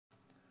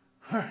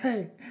All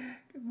right.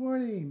 Good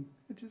morning.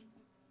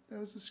 That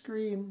was a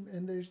scream,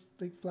 and there's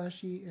like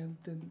flashy, and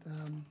then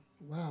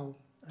wow,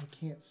 I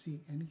can't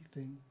see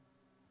anything.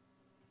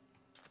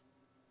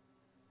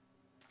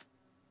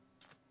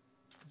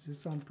 Is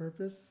this on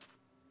purpose?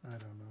 I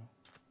don't know.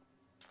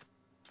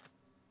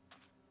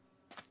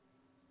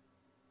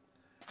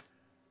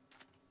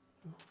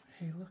 Oh,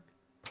 hey, look.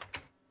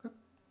 Oh.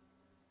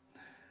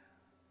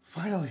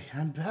 Finally,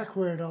 I'm back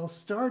where it all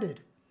started.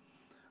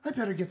 I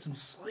better get some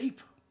sleep.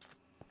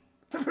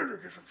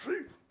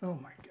 Oh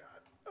my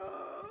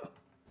god.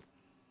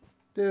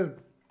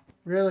 Dude,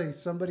 really,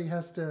 somebody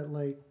has to,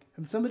 like,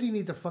 and somebody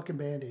needs a fucking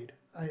Band-Aid.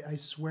 I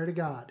swear to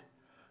God.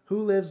 Who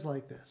lives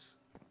like this?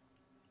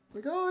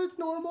 Like, oh, it's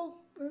normal.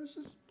 There's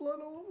just blood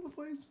all over the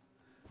place.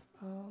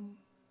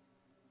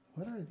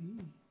 What are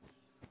these?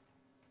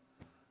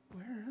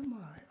 Where am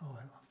I? Oh,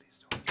 I love these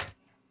doors.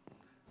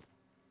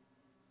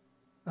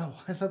 Oh,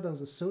 I thought that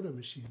was a soda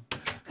machine. I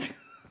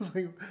was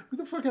like, who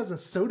the fuck has a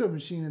soda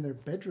machine in their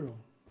bedroom?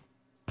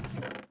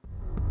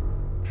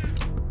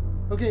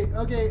 Okay,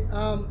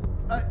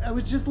 I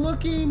was just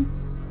looking.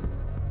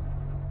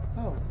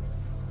 Oh.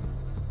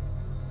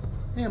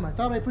 Damn, I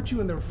thought I put you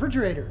in the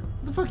refrigerator.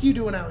 What the fuck are you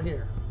doing out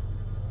here?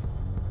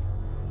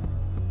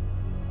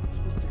 I'm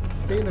supposed to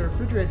stay in the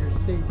refrigerator to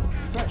stay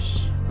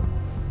fresh.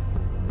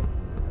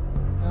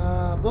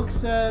 Book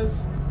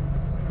says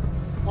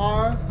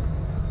R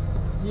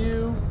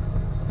U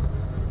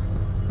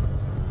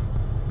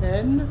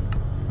N.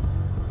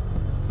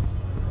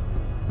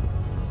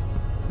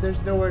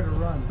 There's nowhere to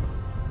run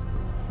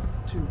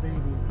to, baby.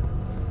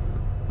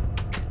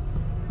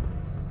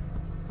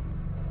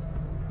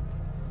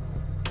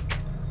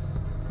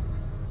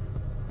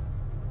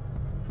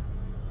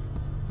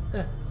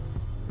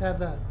 Have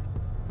that.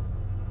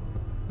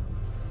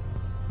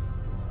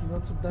 You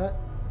want some of that?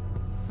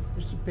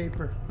 Here's some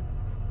paper.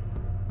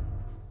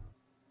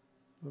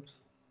 Whoops.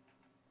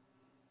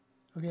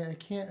 Okay, I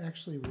can't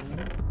actually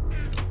run.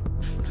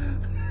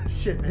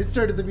 Shit, I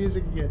started the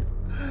music again.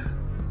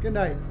 Good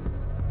night.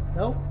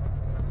 Nope.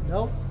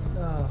 Nope.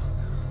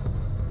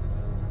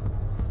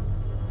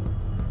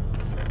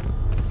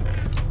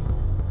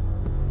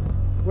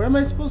 Where am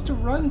I supposed to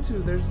run to?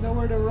 There's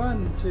nowhere to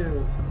run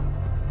to.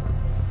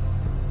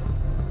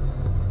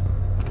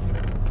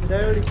 Did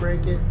I already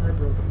break it? I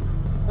broke it.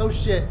 Oh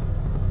shit.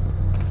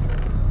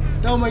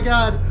 Oh my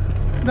god.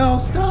 No,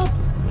 stop.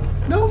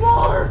 No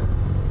more.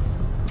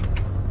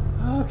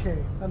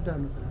 Okay, I'm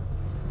done with that.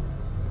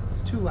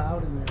 It's too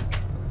loud in there.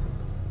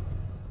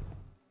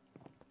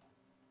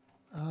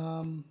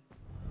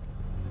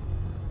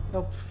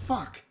 Oh,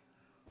 fuck.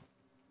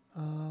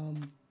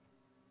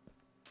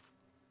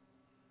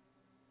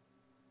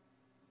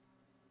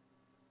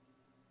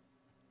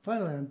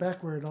 Finally, I'm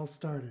back where it all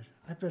started.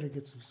 I better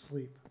get some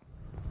sleep.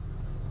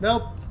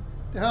 Nope.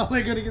 How am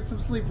I going to get some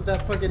sleep with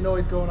that fucking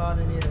noise going on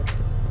in here?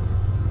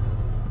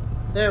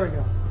 There we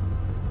go.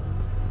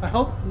 I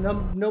hope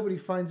nobody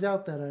finds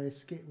out that I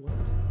escaped. What?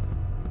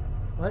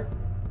 What?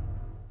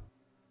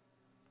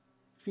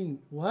 Fiend.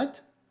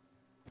 What?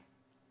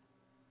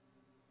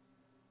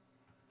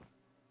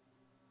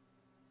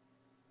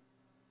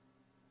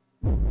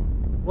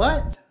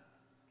 What?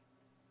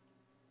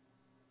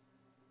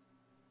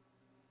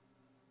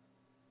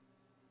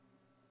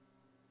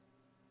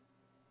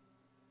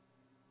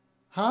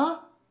 Huh?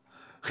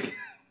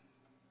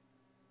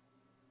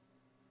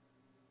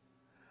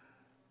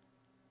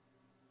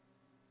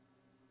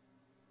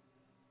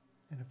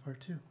 And a part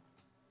 2.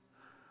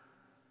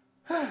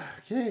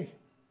 Okay.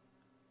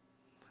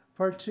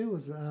 Part 2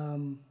 was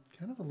kind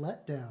of a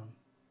letdown.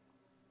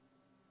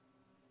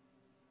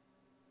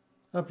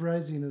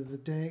 Uprising of the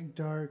dank,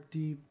 dark,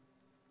 deep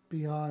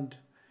beyond.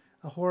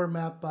 A horror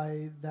map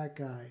by that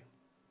guy.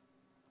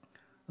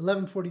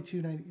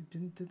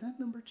 11/42/90. Did that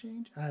number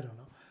change? I don't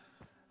know.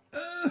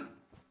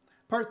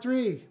 Part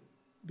 3,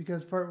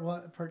 because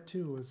part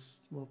 2 was,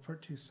 well,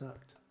 part 2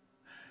 sucked.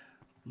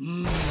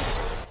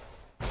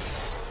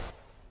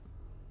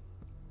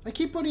 I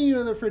keep putting you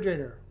in the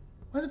refrigerator.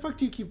 Why the fuck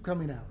do you keep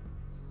coming out?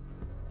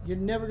 You're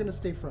never gonna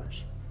stay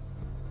fresh.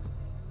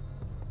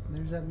 And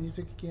there's that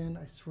music again.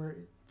 I swear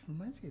it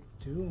reminds me of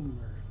Doom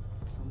or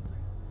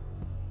something.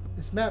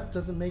 This map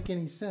doesn't make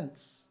any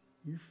sense.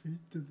 Your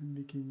face doesn't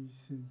make any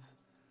sense.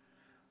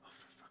 Oh,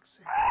 for fuck's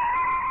sake.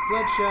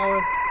 Blood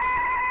shower.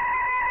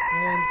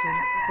 And some,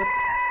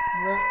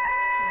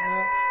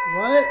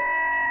 what?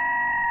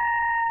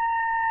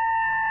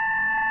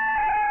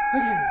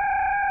 Okay.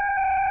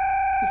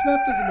 This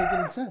map doesn't make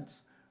any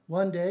sense.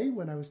 One day,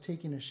 when I was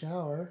taking a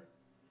shower,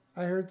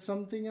 I heard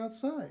something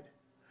outside.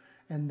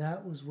 And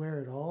that was where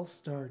it all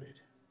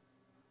started.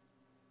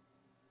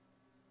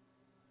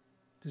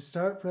 To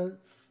start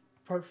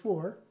part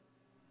 4,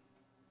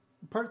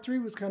 part 3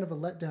 was kind of a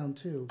letdown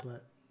too,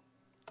 but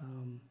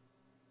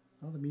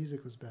the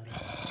music was better.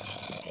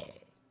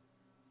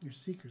 Your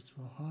secrets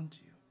will haunt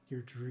you.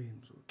 Your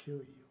dreams will kill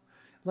you.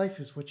 Life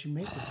is what you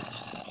make of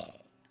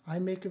it. I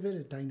make of it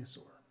a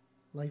dinosaur.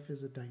 Life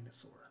is a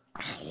dinosaur.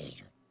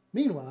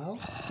 Meanwhile,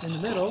 in the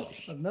middle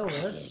of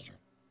nowhere,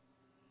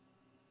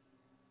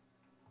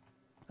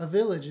 A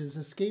village is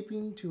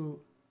escaping to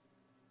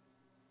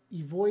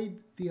avoid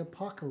the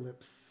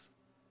apocalypse.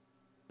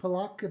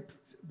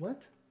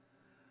 What?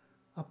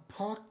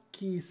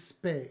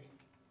 Apochispe.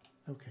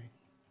 Okay.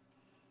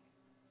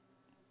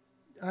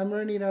 I'm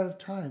running out of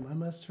time. I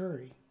must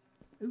hurry.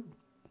 Ooh.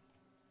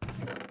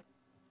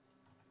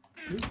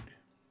 Food.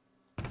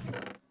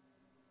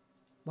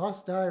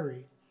 Lost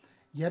diary.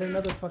 Yet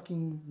another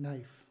fucking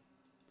knife.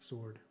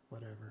 Sword.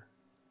 Whatever.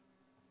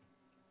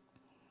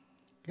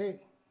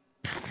 Okay.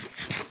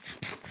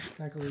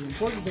 Tackle the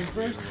important thing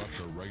first.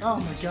 Oh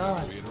my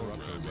god.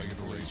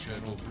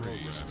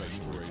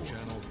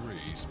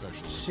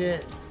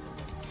 Shit.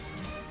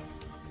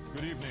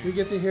 Good evening. We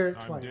get to hear it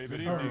twice.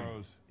 David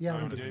Eros.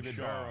 Yeah, we do. David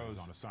Barrows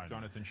on assignment.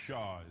 Jonathan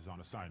Shaw is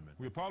on assignment.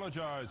 We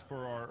apologize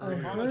for our. I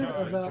heard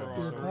about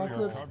the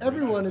apocalypse.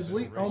 Everyone is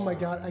leaving. Oh my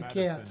god, I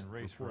can't.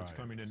 Reports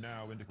coming in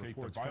now indicate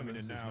that violence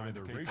is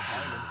neither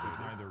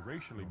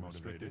racially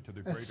motivated to the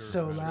greater. That's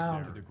so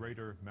loud. To the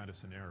greater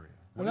Madison area.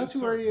 I'm not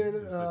too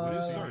worried.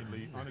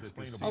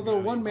 Although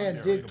one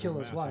man did kill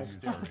his wife.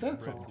 Oh,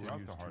 that's all.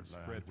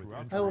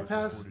 I will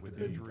pass.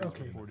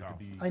 Okay.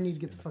 I need to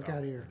get the fuck out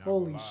of here.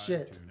 Holy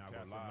shit.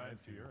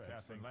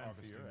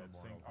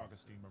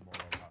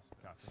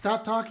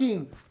 Stop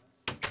talking.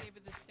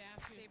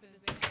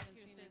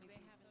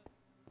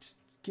 Just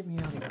get me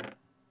out of there.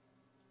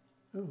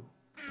 Ooh.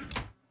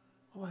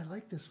 Oh, I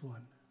like this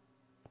one.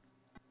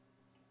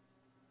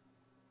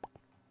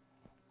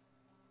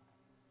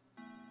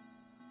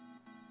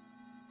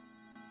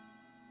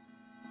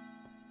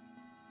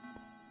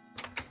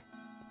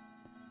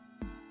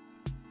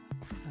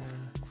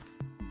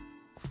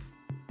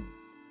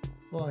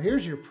 Well,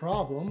 here's your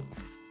problem.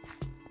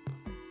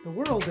 The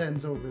world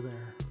ends over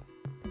there.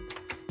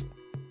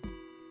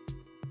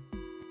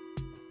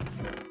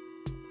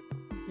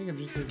 I think I'm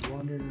just like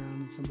wandering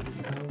around in somebody's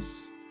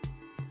house,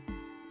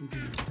 reading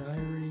a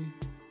diary.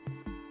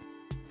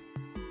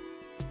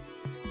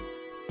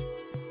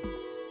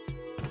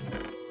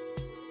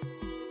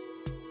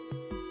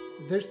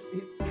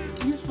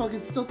 He's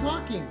fucking still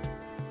talking.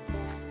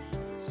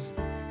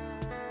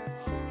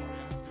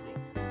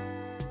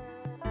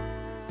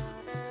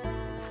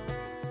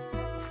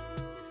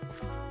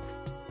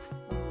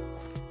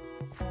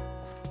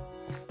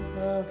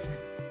 Okay.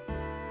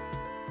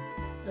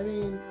 I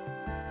mean,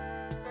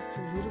 it's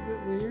a little bit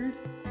weird.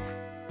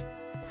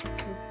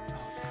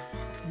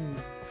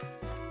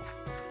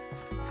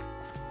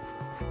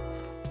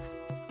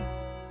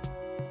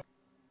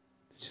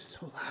 It's just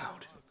so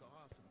loud.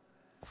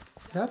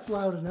 That's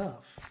loud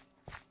enough.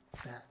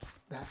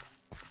 That.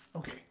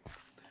 Okay.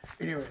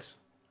 Anyways,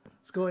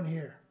 let's go in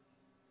here.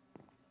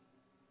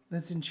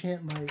 Let's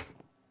enchant my...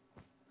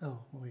 Oh,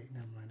 wait,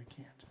 never mind, I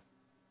can't.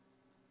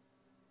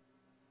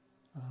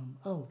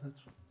 Oh, that's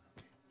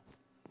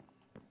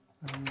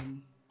okay.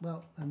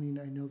 Well, I mean,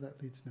 I know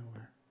that leads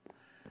nowhere.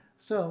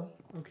 So,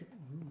 okay.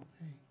 Ooh,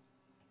 hey.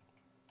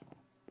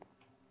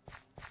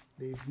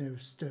 Leave no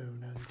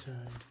stone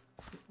unturned.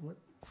 What?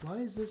 Why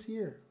is this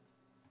here?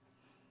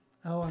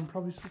 Oh, I'm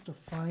probably supposed to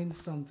find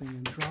something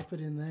and drop it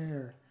in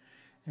there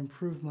and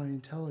prove my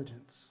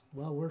intelligence.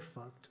 Well, we're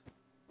fucked.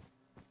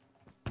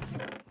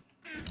 Nope.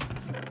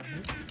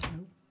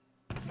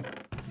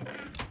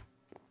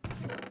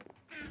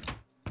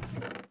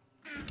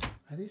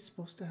 Are they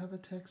supposed to have a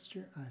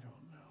texture? I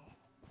don't know.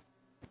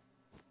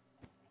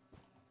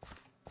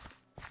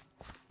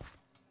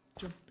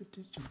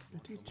 Jumpity,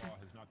 jumpity, jump.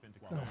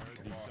 Oh my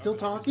God, it's still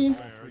talking?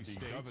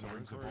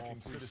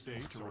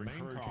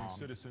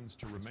 Citizens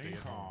to remain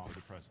calm for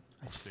the present.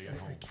 I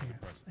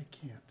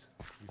can't.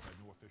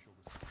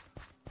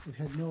 We've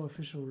had no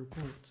official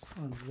reports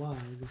on why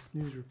this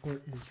news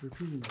report is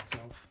repeating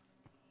itself.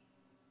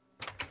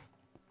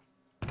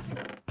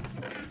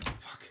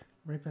 Fuck.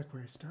 Right back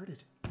where I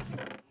started.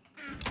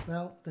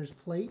 Well, there's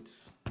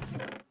plates.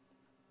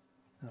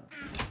 Oh,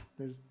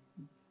 there's...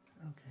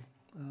 Okay.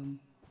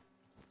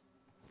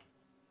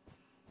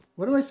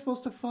 What am I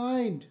supposed to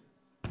find?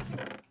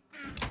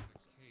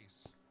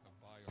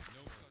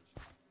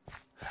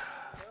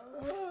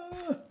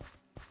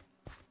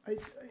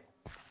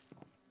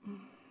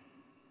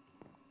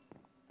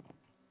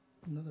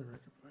 Another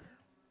record player.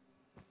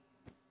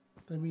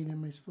 I mean,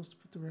 am I supposed to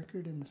put the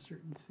record in a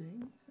certain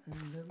thing? I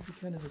mean, that would be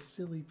kind of a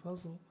silly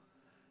puzzle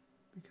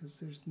because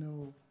there's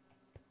no,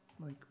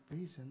 like,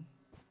 reason.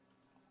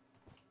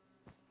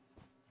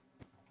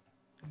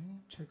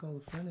 Okay, check all the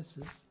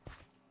furnaces.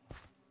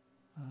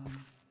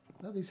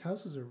 Now these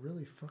houses are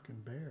really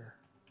fucking bare.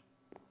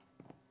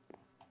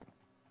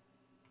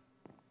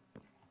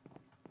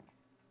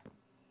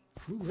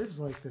 Who lives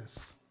like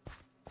this?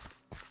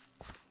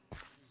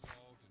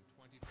 Resolved in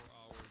 24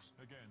 hours.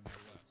 Again, no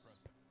less.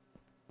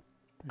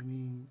 I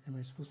mean, am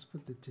I supposed to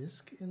put the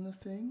disc in the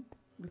thing?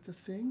 With the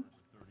thing?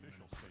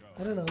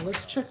 I don't know.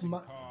 Let's check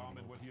my...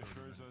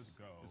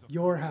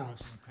 Your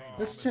house.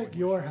 Let's check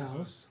your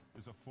house.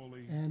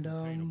 And,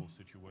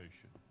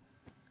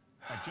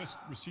 I've just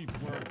received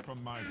word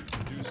from my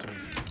producers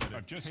that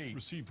I've just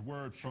received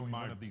word from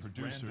my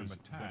producers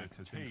that it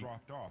has been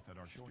dropped off at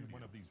our showing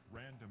one of these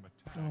random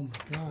attacks. Oh my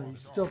God,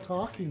 he's still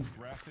talking.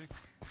 Graphic,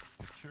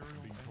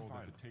 material, being told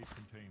that the tape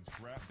contains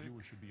graphic.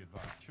 Viewers should be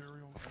advised.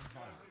 Material and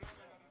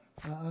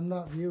violence. I'm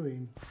not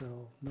viewing,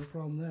 so no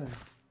problem there.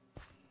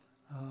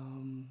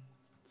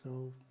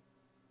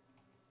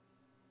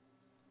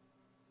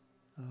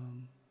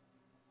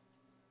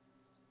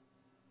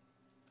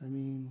 I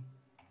mean,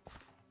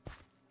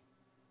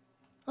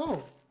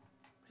 oh,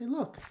 hey,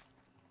 look,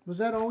 was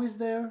that always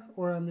there,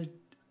 or I don't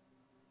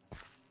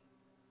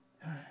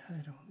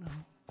know.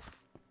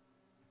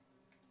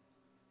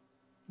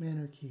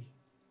 Manor key.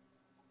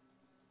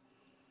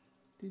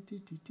 Okay.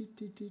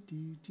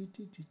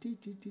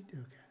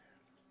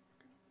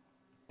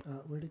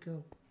 Where'd it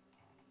go?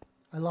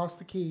 I lost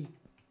the key.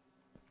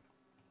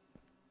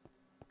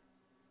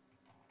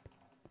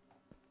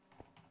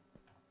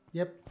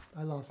 Yep,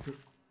 I lost it.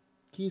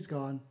 Key's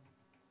gone.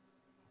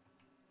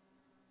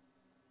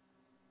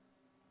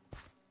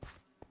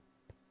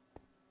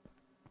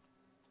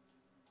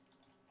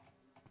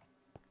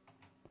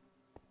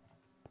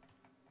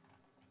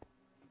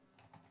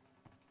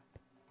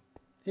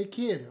 Hey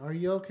kid, are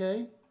you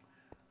okay?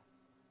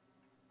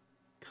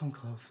 Come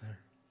closer.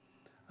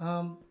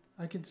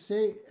 I could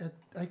stay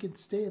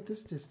at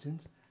this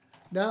distance.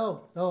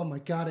 No. Oh my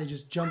God, I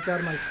just jumped out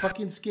of my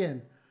fucking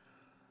skin.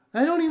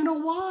 I don't even know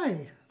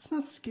why. It's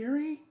not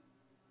scary.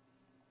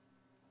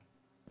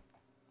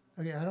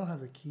 Okay, I don't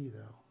have a key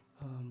though.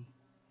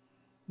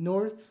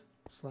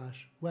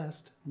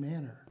 North/West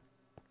Manor.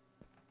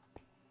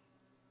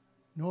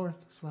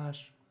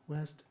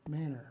 North/West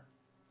Manor.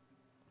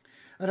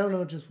 I don't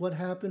know just what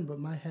happened, but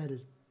my head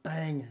is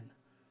banging.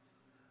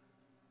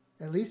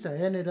 At least I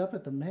ended up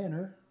at the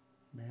manor.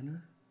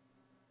 Manor.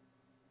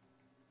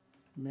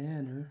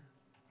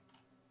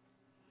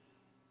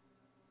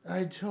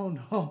 I don't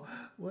know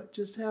what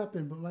just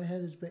happened, but my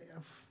head is banging.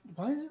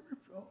 Why is it?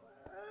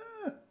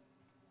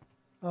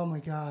 Oh my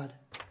God.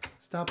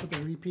 Stop with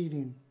the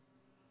repeating.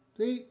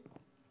 See?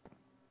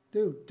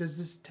 Dude, does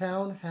this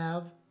town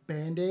have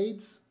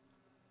Band-Aids?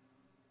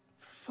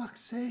 For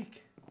fuck's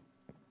sake.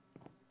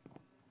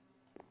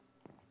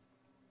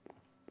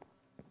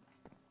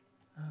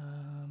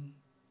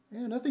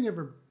 Yeah, nothing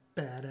ever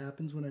bad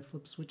happens when I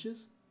flip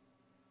switches.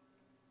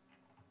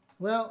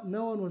 Well,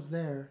 no one was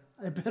there.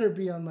 I better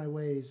be on my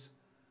ways.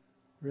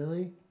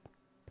 Really?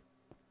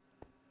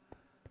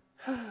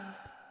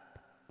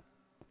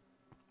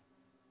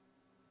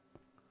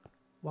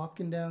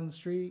 Walking down the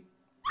street.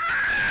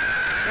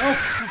 Oh,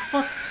 for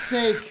fuck's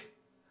sake.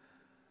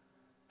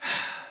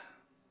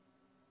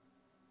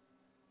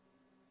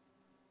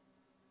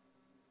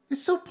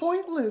 It's so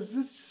pointless.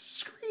 It just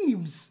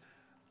screams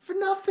for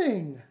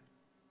nothing.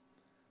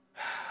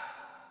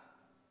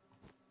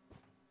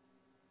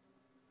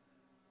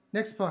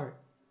 Next part.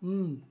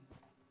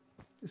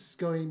 This is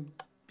going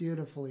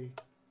beautifully.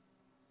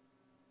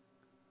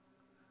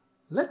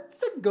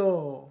 Let's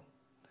go.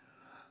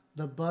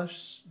 The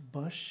bush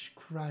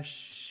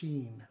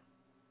crashing.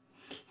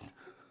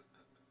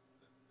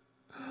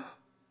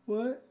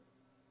 What?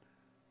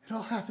 It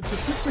all happened so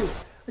quickly.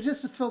 I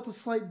just felt a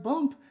slight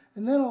bump,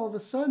 and then all of a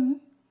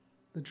sudden,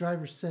 the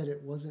driver said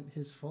it wasn't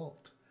his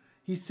fault.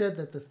 He said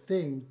that the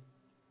thing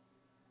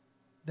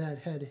that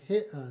had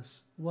hit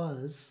us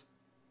was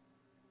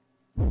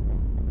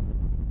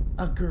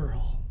a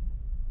girl.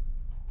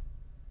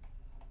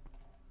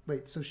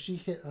 Wait, so she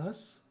hit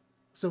us?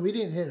 So we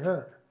didn't hit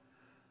her.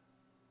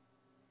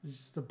 It's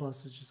just the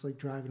bus is just like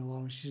driving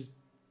along and she just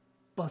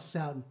busts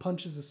out and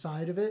punches the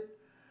side of it.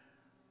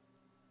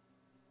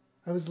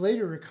 I was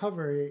later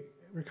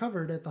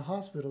recovered at the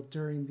hospital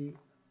during the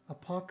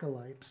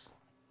apocalypse.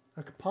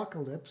 I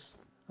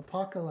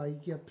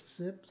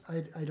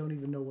don't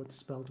even know what's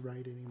spelled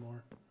right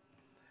anymore.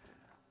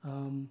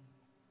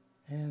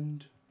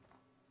 And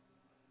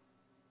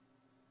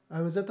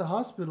I was at the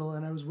hospital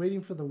and I was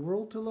waiting for the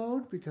world to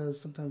load because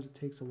sometimes it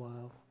takes a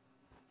while.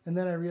 And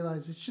then I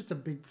realized it's just a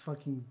big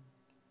fucking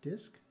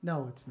disc.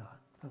 No, it's not.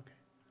 Okay.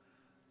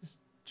 Just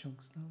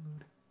chunks not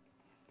loaded.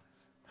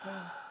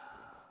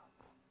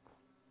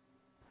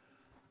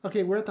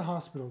 Okay, we're at the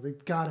hospital.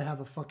 They've got to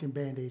have a fucking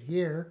Band-Aid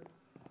here.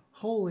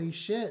 Holy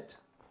shit.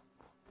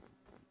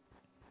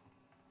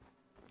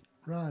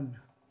 Run.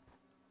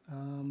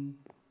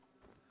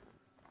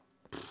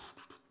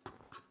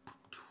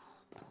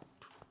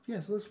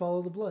 Yes, let's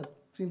follow the blood.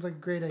 Seems like a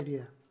great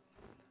idea.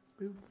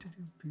 Boop doo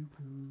boo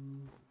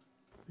boo.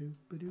 Boop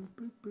doo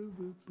boo boo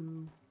boo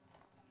boo.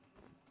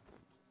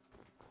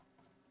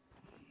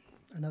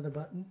 Another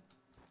button.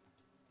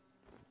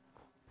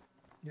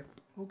 Yep.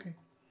 Okay.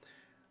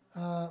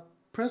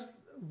 Press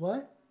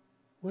what?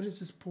 What is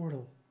this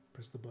portal?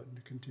 Press the button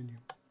to continue.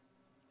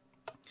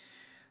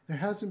 There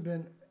hasn't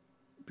been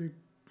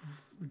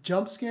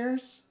jump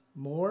scares?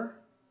 More?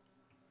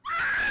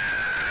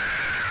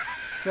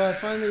 So I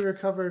finally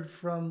recovered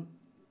from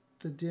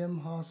the dim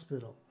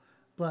hospital,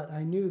 but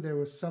I knew there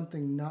was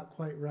something not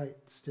quite right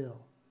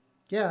still.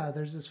 Yeah,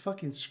 there's this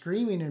fucking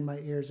screaming in my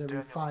ears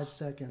every Daniels. 5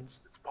 seconds.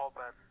 It's Paul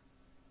Ben.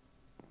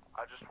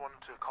 I just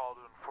wanted to call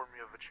to inform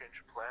you of a change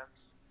of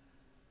plans.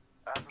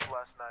 As of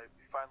last night,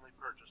 we finally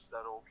purchased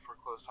that old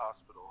foreclosed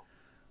hospital.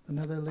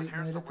 Another late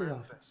here's night the at the weird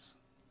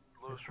office.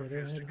 Lewis I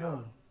better refused head to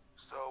go. home.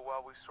 So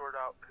while we sort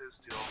out his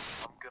deal,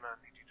 I'm gonna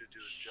need you to do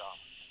his job.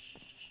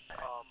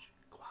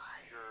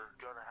 You're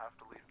gonna have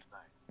to leave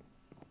tonight.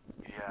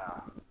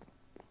 Yeah.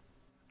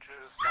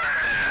 Just...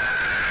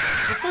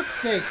 For fuck's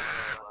sake.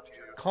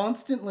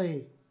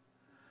 Constantly.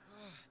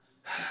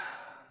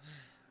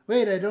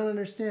 Wait, I don't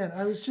understand.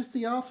 I was just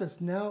the office.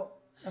 Now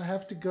I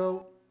have to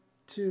go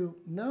to...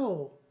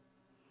 No.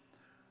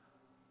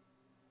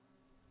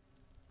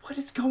 What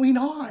is going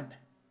on?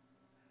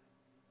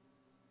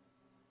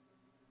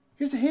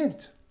 Here's a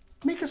hint.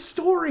 Make a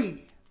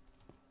story.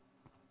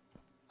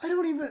 I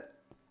don't even...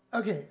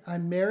 Okay,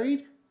 I'm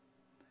married.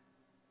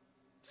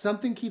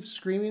 Something keeps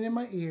screaming in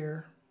my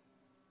ear.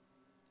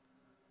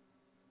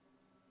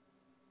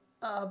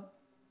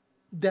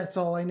 That's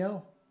all I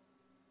know.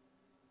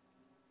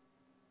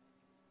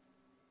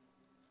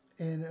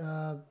 And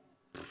the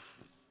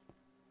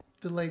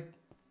like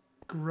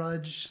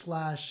Grudge /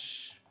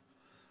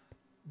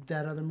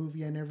 that other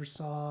movie I never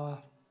saw.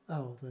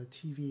 Oh, the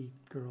TV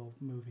girl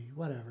movie,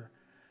 whatever.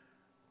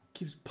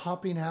 Keeps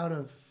popping out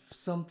of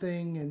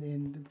something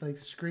and like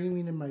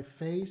screaming in my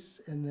face,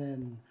 and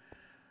then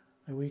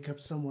I wake up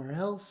somewhere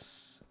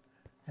else,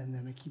 and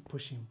then I keep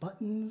pushing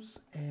buttons,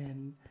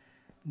 and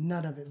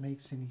none of it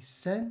makes any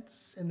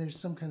sense, and there's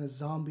some kind of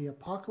zombie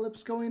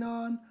apocalypse going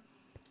on,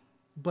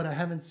 but I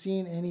haven't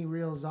seen any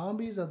real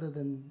zombies other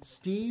than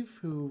Steve,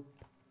 who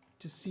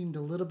just seemed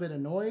a little bit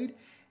annoyed,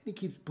 and he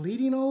keeps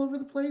bleeding all over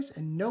the place,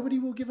 and nobody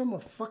will give him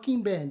a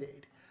fucking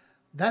Band-Aid.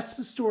 That's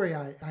the story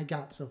I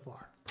got so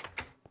far.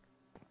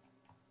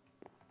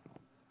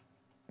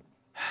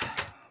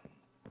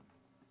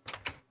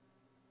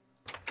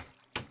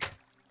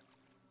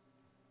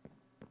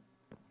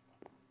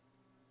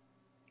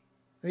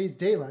 It's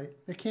daylight.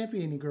 There can't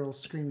be any girls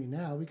screaming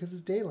now because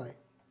it's daylight.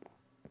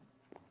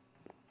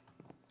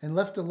 And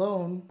left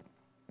alone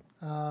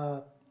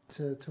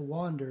to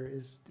wander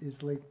is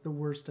like the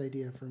worst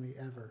idea for me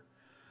ever.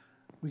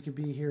 We could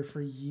be here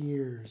for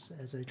years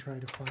as I try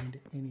to find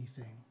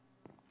anything.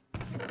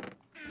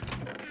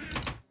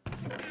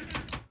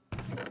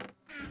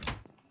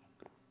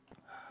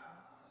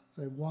 As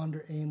I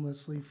wander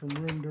aimlessly from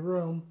room to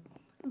room.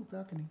 Ooh,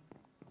 balcony.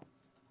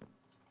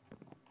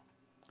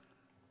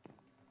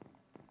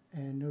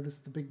 And notice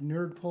the big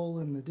nerd pole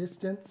in the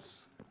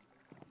distance.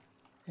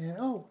 And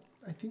oh,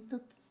 I think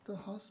that's the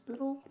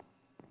hospital,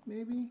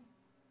 maybe?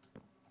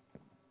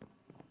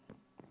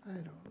 I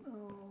don't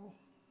know.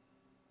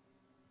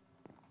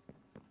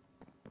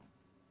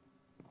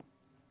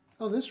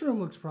 Oh, this room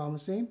looks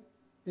promising.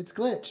 It's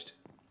glitched.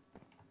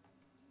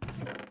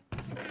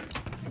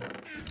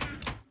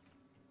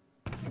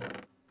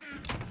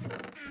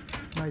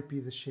 Might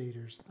be the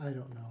shaders. I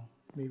don't know.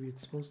 Maybe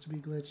it's supposed to be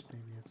glitched.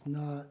 Maybe it's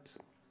not.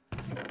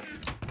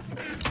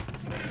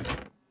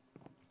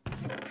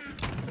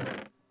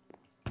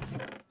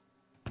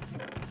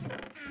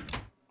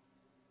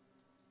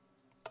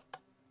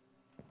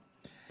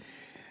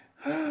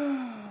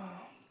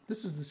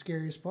 This is the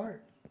scariest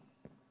part.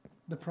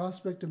 The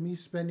prospect of me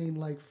spending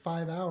like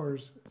 5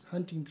 hours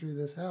hunting through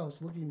this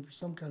house looking for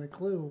some kind of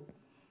clue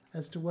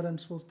as to what I'm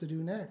supposed to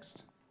do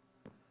next.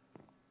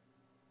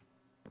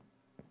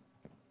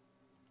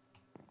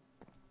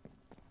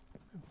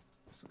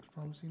 This looks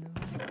promising now.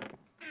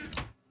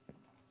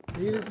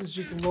 Maybe this is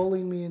just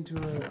lulling me into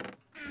a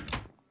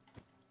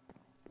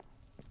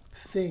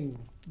thing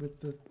with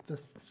the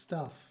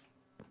stuff.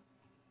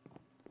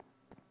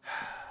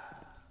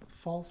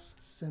 False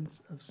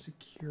sense of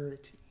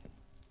security.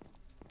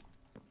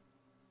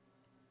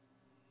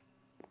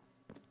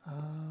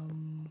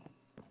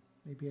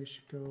 Maybe I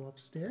should go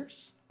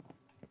upstairs?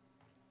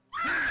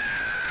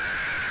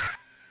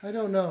 I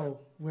don't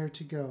know where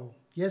to go.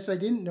 Yes, I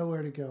didn't know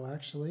where to go,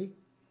 actually.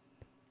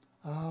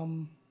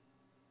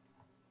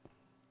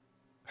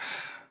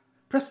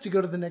 Press to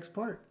go to the next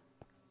part.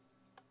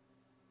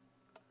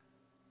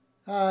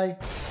 Hi.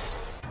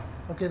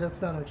 Okay,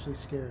 that's not actually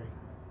scary.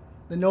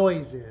 The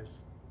noise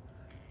is.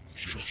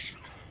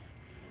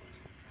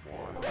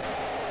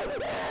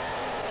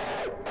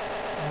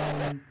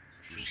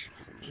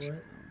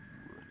 What?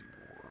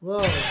 Whoa.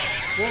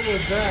 What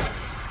was that?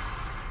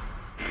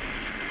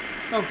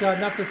 Oh god,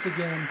 not this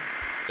again.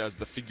 As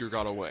the figure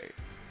got away.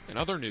 In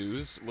other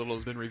news, little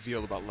has been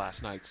revealed about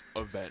last night's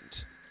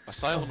event.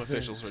 Asylum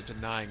officials are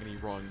denying any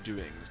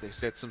wrongdoings. They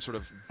said some sort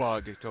of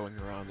bug going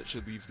around that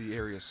should leave the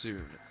area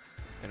soon.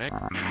 An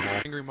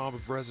angry mob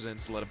of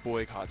residents led a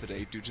boycott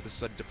today due to the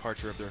sudden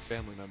departure of their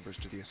family members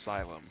to the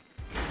asylum.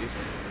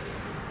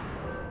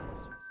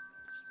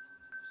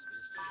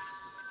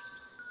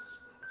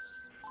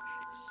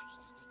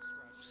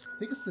 I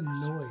think it's the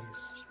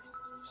noise.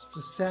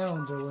 The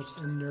sounds are what's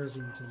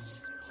unnerving to me.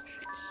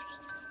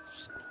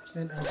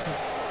 And I think...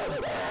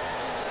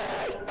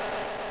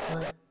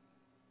 But...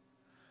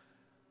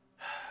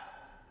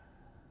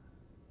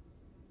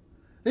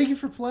 Thank you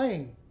for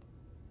playing.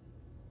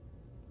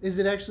 Is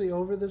it actually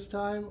over this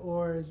time,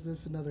 or is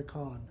this another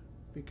con?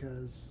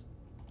 Because,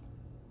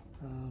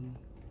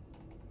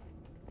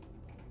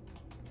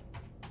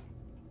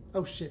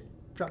 oh shit!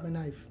 Dropped my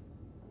knife.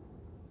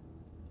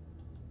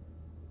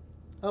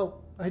 Oh,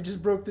 I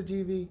just broke the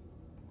TV.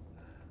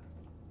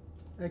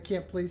 I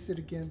can't place it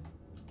again.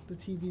 The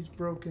TV's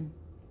broken.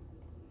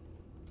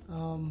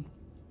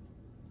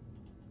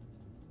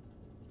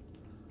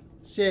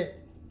 Shit.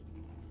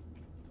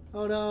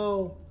 Oh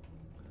no.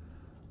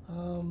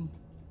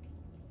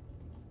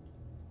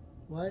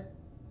 What?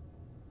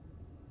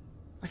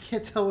 I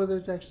can't tell whether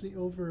it's actually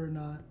over or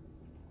not.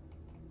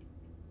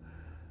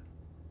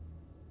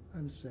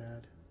 I'm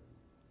sad.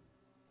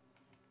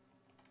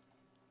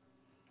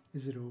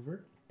 Is it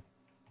over?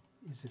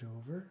 Is it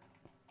over?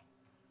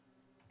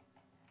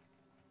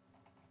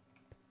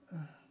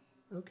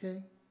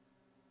 Okay.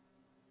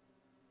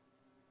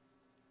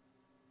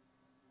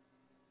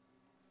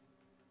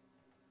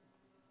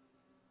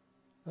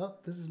 Oh,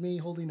 this is me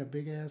holding a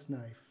big ass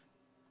knife.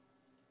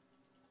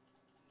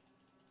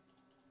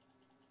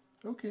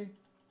 Okay.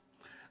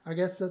 I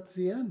guess that's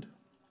the end.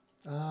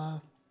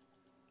 Bye.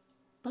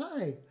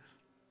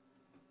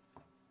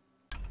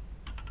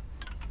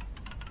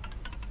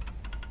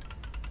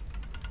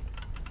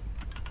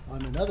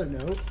 On another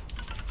note,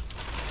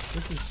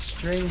 this is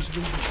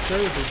strangely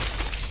disturbing.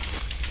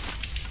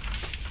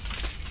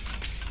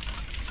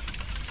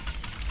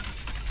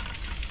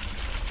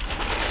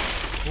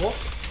 Whoop.